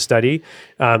launch the study.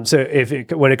 So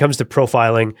when it comes to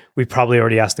profiling, we probably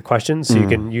already asked the questions, so you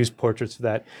can use Portraits for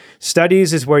that.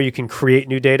 Studies is where you can create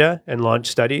new data and launch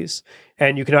studies.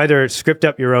 And you can either script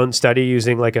up your own study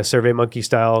using a SurveyMonkey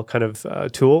style kind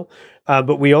of tool.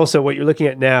 But we also, what you're looking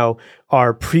at now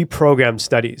are pre-programmed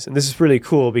studies. And this is really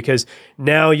cool because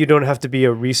now you don't have to be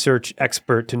a research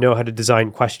expert to know how to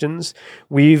design questions.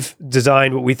 We've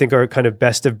designed what we think are kind of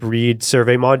best of breed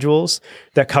survey modules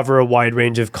that cover a wide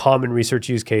range of common research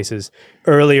use cases,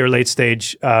 early or late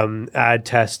stage ad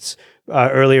tests,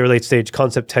 early or late stage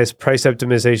concept tests, price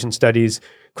optimization studies,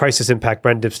 crisis impact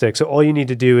brand dipstick. So all you need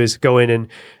to do is go in and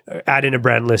add in a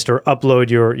brand list or upload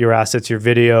your assets, your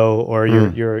video or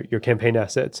your campaign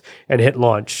assets, and hit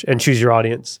launch and choose your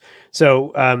audience.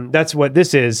 So that's what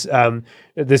this is.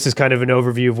 This is kind of an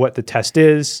overview of what the test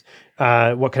is,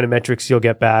 what kind of metrics you'll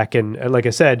get back. And like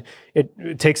I said,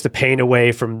 it takes the pain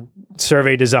away from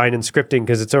survey design and scripting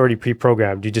because it's already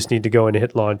pre-programmed. You just need to go in and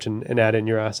hit launch and add in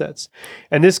your assets.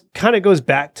 And this kind of goes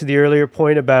back to the earlier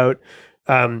point about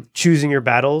choosing your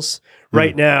battles.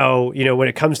 Right now, when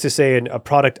it comes to, say, a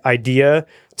product idea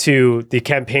to the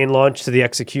campaign launch to the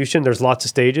execution, there's lots of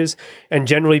stages. And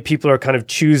generally, people are kind of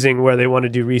choosing where they want to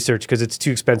do research because it's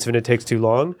too expensive and it takes too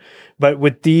long. But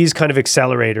with these kind of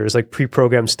accelerators, like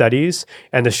pre-programmed studies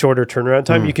and the shorter turnaround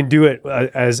time, you can do it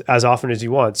as often as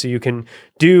you want. So you can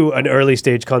do an early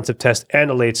stage concept test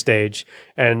and a late stage,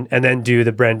 and then do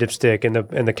the brand dipstick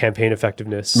and the campaign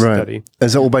effectiveness study.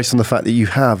 Is it all based on the fact that you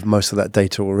have most of that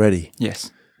data already?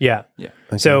 Yes. Yeah. Yeah.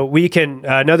 So we can,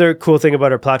 another cool thing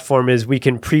about our platform is we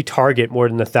can pre-target more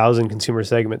than 1,000 consumer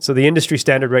segments. So the industry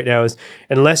standard right now is,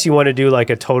 unless you want to do like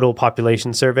a total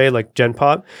population survey like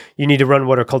GenPop, you need to run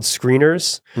what are called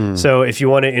screeners. So if you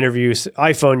want to interview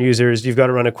iPhone users, you've got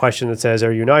to run a question that says,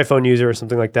 are you an iPhone user or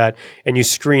something like that? And you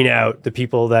screen out the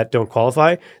people that don't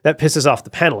qualify. That pisses off the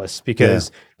panelists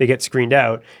because they get screened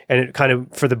out. And it kind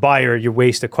of, for the buyer, you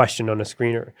waste a question on a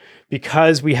screener.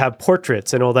 Because we have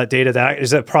portraits and all that data that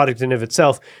is a product in of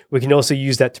itself, we can also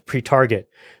use that to pre-target.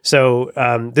 So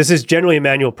this is generally a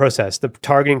manual process. The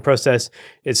targeting process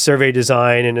is survey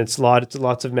design, and it's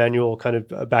lots of manual kind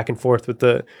of back and forth with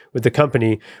the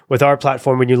company. With our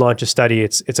platform, when you launch a study,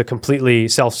 it's a completely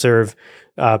self-serve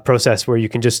process where you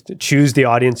can just choose the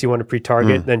audience you want to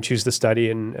pre-target, then choose the study,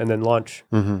 and then launch.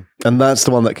 And that's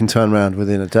the one that can turn around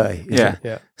within a day.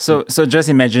 Yeah. So just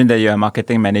imagine that you're a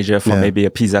marketing manager for maybe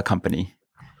a pizza company.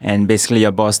 And basically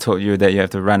your boss told you that you have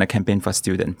to run a campaign for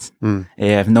students. You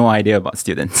have no idea about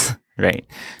students, right?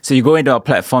 So you go into our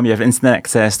platform, you have instant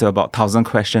access to about 1,000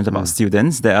 questions about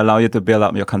students that allow you to build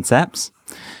up your concepts.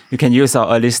 You can use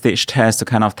our early stage test to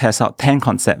kind of test out 10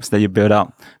 concepts that you build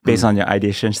up based on your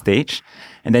ideation stage.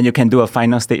 And then you can do a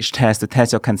final stage test to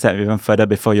test your concept even further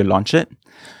before you launch it.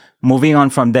 Moving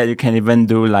on from that, you can even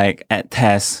do like ad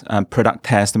tests, product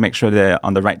tests to make sure they're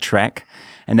on the right track.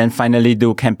 And then finally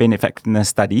do campaign effectiveness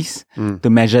studies to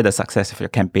measure the success of your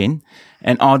campaign.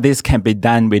 And all this can be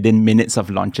done within minutes of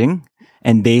launching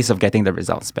and days of getting the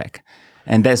results back.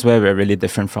 And that's where we're really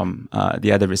different from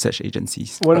the other research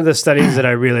agencies. One of the studies that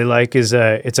I really like is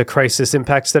it's a crisis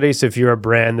impact study. So if you're a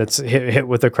brand that's hit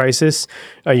with a crisis,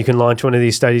 you can launch one of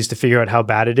these studies to figure out how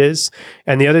bad it is.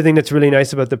 And the other thing that's really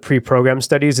nice about the pre-programmed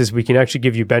studies is we can actually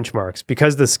give you benchmarks.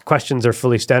 Because the questions are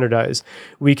fully standardized,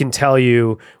 we can tell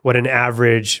you what an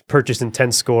average purchase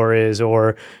intent score is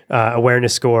or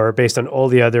awareness score based on all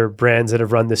the other brands that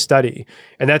have run this study.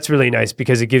 And that's really nice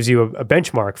because it gives you a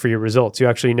benchmark for your results. You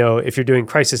actually know if you're doing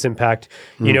crisis impact,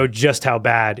 you know just how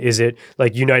bad. Is it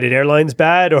like United Airlines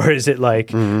bad, or is it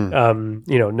like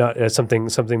not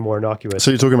something more innocuous? So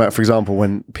you're talking about, for example,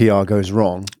 when PR goes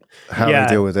wrong, how do you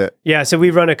deal with it? Yeah, so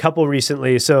we've run a couple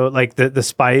recently. So like the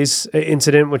Spice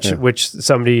incident, which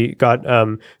somebody got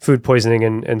food poisoning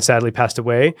and sadly passed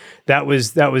away. There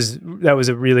was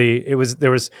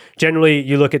generally,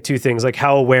 you look at two things, like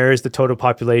how aware is the total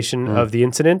population of the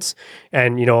incident,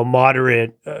 and a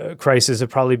moderate crisis would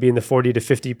probably be in the 40 to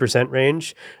 50%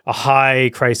 range. A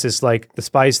high crisis like the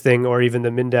Spice thing or even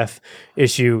the MINDEF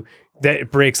issue, that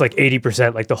it breaks like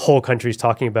 80%, like the whole country's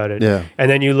talking about it. Yeah. And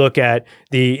then you look at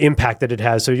the impact that it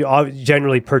has. So you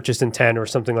generally purchase intent or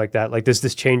something like that. Like, does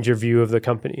this change your view of the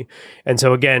company? And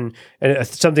so again,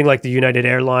 something like the United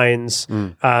Airlines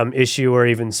issue or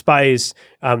even Spice,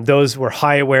 those were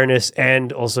high awareness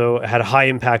and also had a high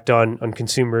impact on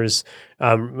consumers'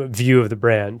 view of the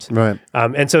brand. Right.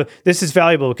 And so this is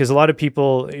valuable because a lot of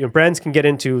people, brands can get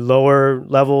into lower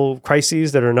level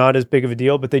crises that are not as big of a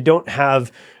deal, but they don't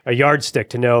have a yardstick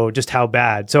to know just how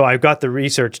bad. So I've got the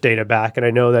research data back and I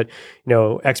know that,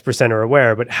 X% are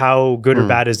aware, but how good or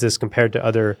bad is this compared to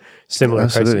other similar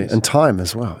crises? And time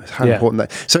as well. How important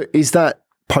that. So is that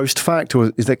post fact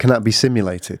or can that be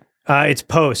simulated? It's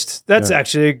post. That's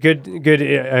actually a good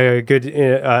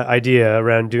idea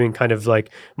around doing kind of like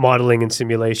modeling and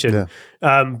simulation.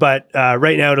 Yeah. But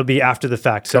right now it'll be after the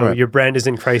fact. So your brand is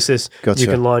in crisis. Gotcha. You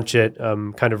can launch it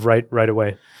kind of right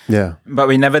away. Yeah. But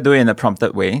we never do it in a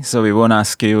prompted way. So we won't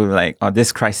ask you like,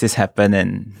 this crisis happened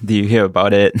and do you hear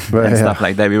about it and stuff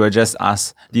like that. We will just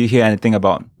ask, do you hear anything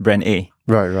about brand A?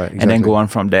 Right, exactly. And then go on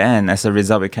from there. And as a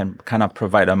result, we can kind of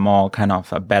provide a more kind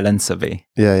of a balanced survey.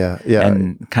 Yeah.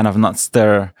 And kind of not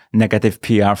stir negative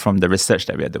PR from the research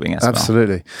that we are doing as well.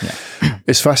 Absolutely. Yeah.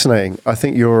 It's fascinating. I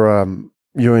think you're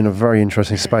in a very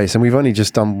interesting space. And we've only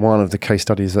just done one of the case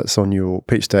studies that's on your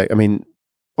pitch deck. I mean,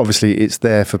 obviously it's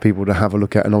there for people to have a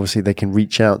look at, and obviously they can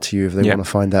reach out to you if they want to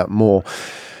find out more.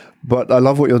 But I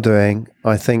love what you're doing.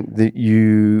 I think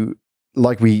that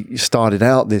like we started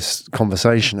out this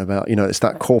conversation about, it's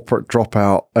that corporate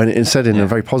dropout, and instead in a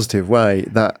very positive way,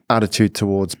 that attitude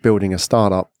towards building a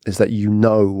startup is that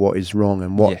what is wrong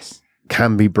and what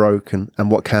can be broken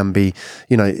and what can be,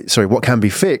 what can be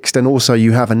fixed. And also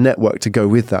you have a network to go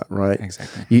with that, right?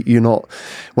 Exactly. You're not,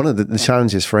 one of the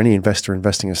challenges for any investor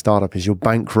investing in a startup is you're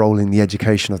bankrolling the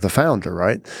education of the founder,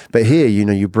 right? But here,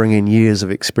 you bring in years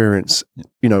of experience,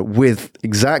 with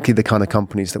exactly the kind of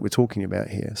companies that we're talking about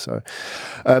here. So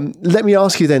let me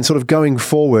ask you then, sort of going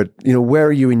forward, where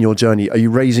are you in your journey? Are you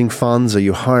raising funds? Are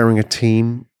you hiring a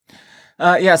team?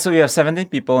 So we have 17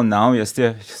 people now. We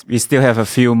still have a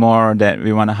few more that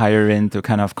we want to hire in to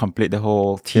kind of complete the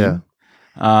whole team.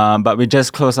 But we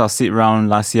just closed our seed round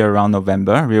last year around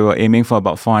November. We were aiming for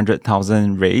about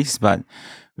 400,000 raised, but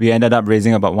we ended up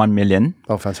raising about 1 million.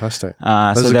 Oh, fantastic.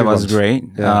 So that was great.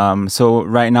 Yeah. So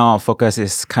right now our focus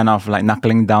is kind of like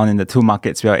knuckling down in the two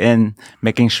markets we are in,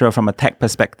 making sure from a tech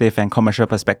perspective and commercial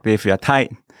perspective we are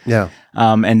tight. Yeah.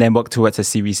 And then work towards a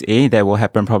Series A that will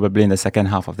happen probably in the second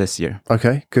half of this year.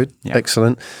 Okay, good. Yeah.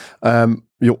 Excellent.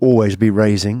 You'll always be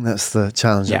raising. That's the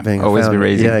challenge of being a always founder. be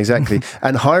raising. Yeah, exactly.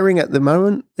 And hiring at the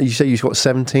moment, you say you've got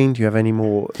 17. Do you have any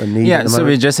more need at the So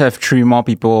moment? we just have 3 more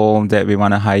people that we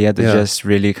want to hire to just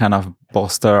really kind of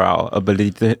bolster our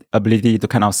ability to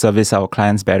kind of service our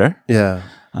clients better. Yeah.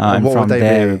 And what from would they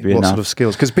there, be? What sort of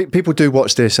skills? Because people do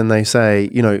watch this and they say,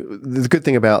 the good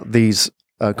thing about these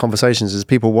conversations is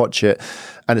people watch it,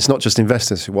 and it's not just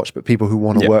investors who watch, but people who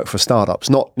want to work for startups,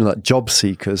 not like job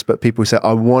seekers, but people who say,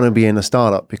 I want to be in a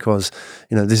startup because,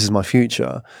 this is my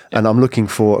future and I'm looking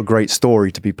for a great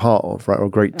story to be part of, right? Or a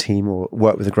great team, or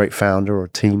work with a great founder or a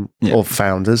team of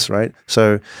founders, right?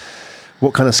 So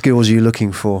what kind of skills are you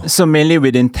looking for? So mainly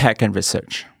within tech and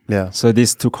research. Yeah. So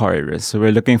these 2 core areas. So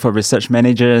we're looking for research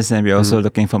managers, and we're also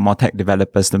looking for more tech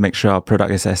developers to make sure our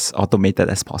product is as automated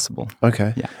as possible.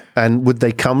 Okay. Yeah. And would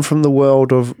they come from the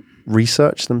world of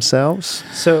research themselves?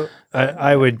 So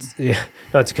I would,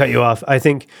 not to cut you off, I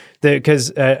think that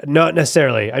because not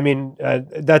necessarily. I mean,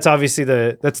 that's obviously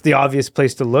that's the obvious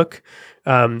place to look.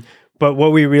 But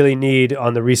what we really need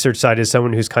on the research side is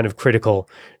someone who's kind of critical.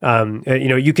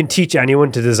 You can teach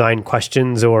anyone to design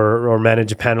questions or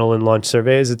manage a panel and launch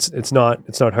surveys. It's not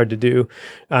hard to do.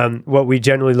 What we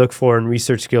generally look for in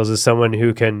research skills is someone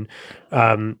who can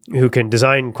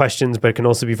design questions, but can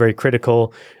also be very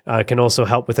critical. Can also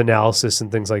help with analysis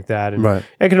and things like that,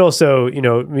 and can also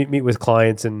meet with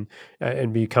clients and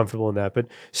be comfortable in that. But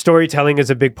storytelling is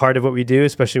a big part of what we do,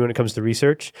 especially when it comes to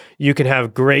research. You can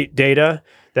have great data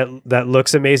that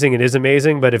looks amazing and is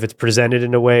amazing, but if it's presented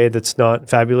in a way that's not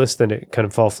fabulous, then it kind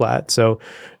of fall flat. So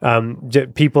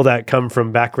people that come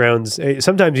from backgrounds,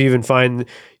 sometimes you even find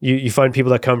you find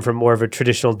people that come from more of a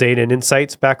traditional data and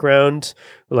insights background,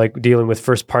 like dealing with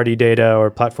first party data or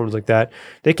platforms like that.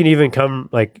 They can even come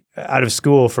like out of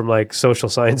school from like social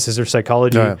sciences or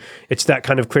psychology. Yeah. It's that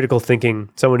kind of critical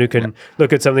thinking, someone who can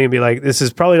look at something and be like, this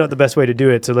is probably not the best way to do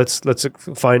it. So let's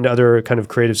find other kind of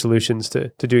creative solutions to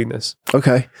doing this.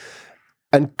 Okay.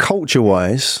 And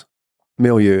culture-wise,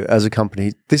 Milieu as a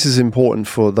company, this is important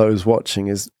for those watching,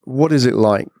 is what is it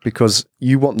like? Because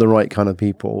you want the right kind of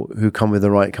people who come with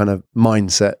the right kind of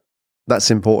mindset.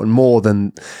 That's important more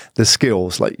than the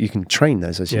skills. Like you can train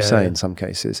those, as you say, in some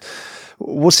cases.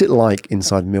 What's it like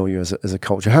inside Milieu as a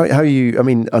culture? How are you? I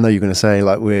mean, I know you're going to say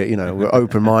like we're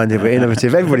open-minded, we're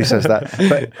innovative. Everybody says that.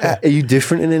 But are you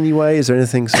different in any way? Is there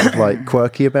anything sort of like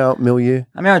quirky about Milieu?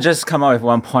 I mean, I'll just come up with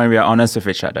one point. We are honest with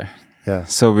each other. Yeah.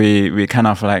 So we kind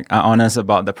of like are honest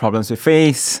about the problems we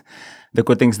face, the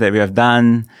good things that we have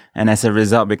done, and as a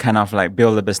result, we kind of like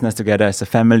build a business together as a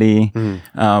family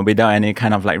without any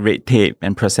kind of like red tape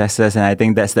and processes. And I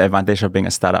think that's the advantage of being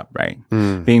a startup, right?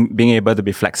 Being able to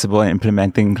be flexible and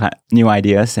implementing new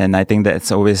ideas, and I think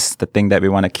that's always the thing that we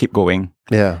want to keep going.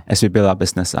 Yeah. As we build our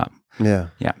business up. Yeah.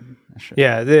 Yeah. Sure.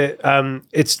 Yeah,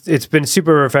 it's been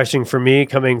super refreshing for me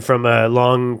coming from a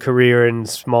long career in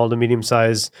small to medium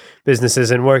sized businesses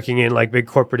and working in like big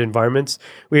corporate environments.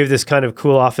 We have this kind of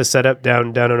cool office setup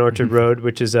down on Orchard Road,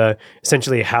 which is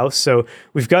essentially a house. So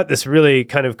we've got this really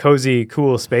kind of cozy,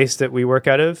 cool space that we work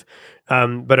out of.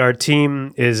 But our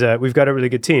team is we've got a really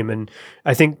good team, and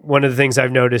I think one of the things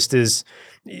I've noticed is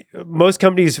most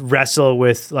companies wrestle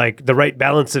with like the right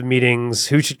balance of meetings,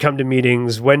 who should come to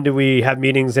meetings, when do we have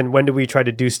meetings, and when do we try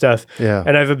to do stuff.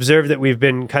 And I've observed that we've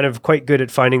been kind of quite good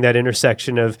at finding that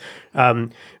intersection of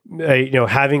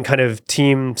having kind of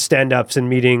team stand-ups and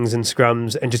meetings and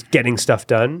scrums and just getting stuff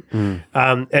done.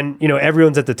 And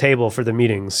everyone's at the table for the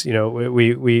meetings.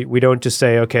 We don't just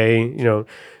say, okay,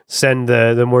 send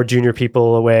the more junior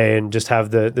people away and just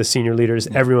have the senior leaders.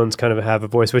 Everyone's kind of have a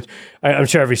voice, which I'm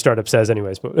sure every startup says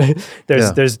anyways, but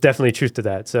there's definitely truth to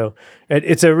that. So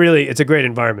it's a great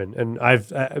environment. And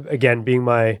I've, again,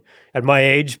 at my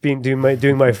age,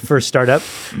 doing my first startup,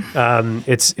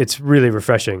 it's really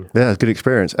refreshing. Yeah, good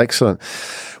experience. Excellent.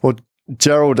 Well,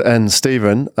 Gerald and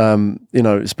Stephen,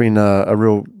 it's been a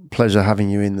real pleasure having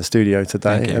you in the studio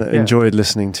today, and enjoyed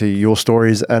listening to your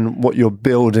stories and what you're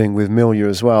building with Milieu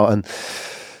as well. And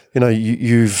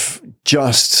you've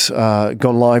just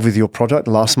gone live with your product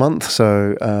last month,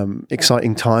 so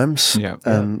exciting times. Yeah.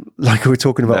 Like we were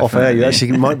talking about off air, you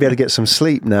actually might be able to get some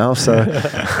sleep now. So,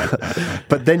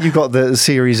 but then you've got the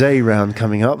Series A round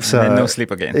coming up, so and no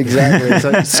sleep again. Exactly.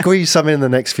 So squeeze some in the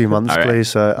next few months, All right. please.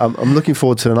 So I'm looking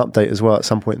forward to an update as well at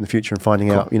some point in the future and finding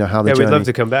out, how the Yeah, journey. we'd love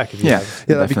to come back if you have.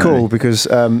 Yeah, that'd be cool because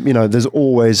there's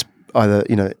always either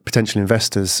potential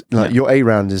investors. Like your A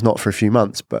round is not for a few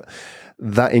months, but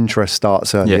that interest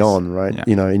starts early on, right? Yeah.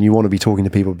 And you want to be talking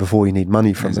to people before you need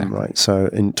money from them, right? So,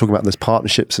 in talking about those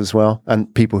partnerships as well,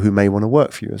 and people who may want to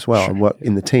work for you as well and work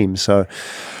in the team. So,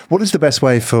 what is the best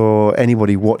way for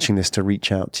anybody watching this to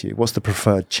reach out to you? What's the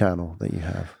preferred channel that you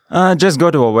have? Just go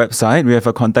to our website. We have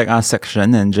a contact us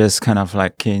section and just kind of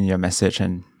like key in your message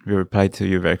and we'll reply to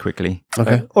you very quickly.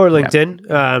 Okay. Or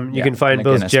LinkedIn. You can find LinkedIn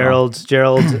both as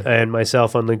Gerald and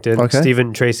myself on LinkedIn. Okay.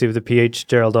 Stephen Tracy with a PH,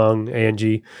 Gerald Ong,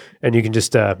 A-N-G. And you can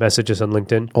just message us on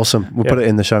LinkedIn. Awesome. We'll put it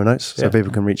in the show notes so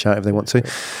people can reach out if they want to.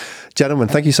 Gentlemen,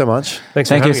 thank you so much. Thank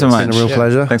you so much. It's been a real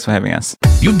pleasure. Thanks for having us.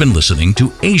 You've been listening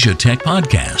to Asia Tech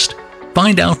Podcast.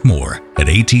 Find out more at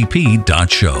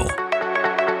atp.show.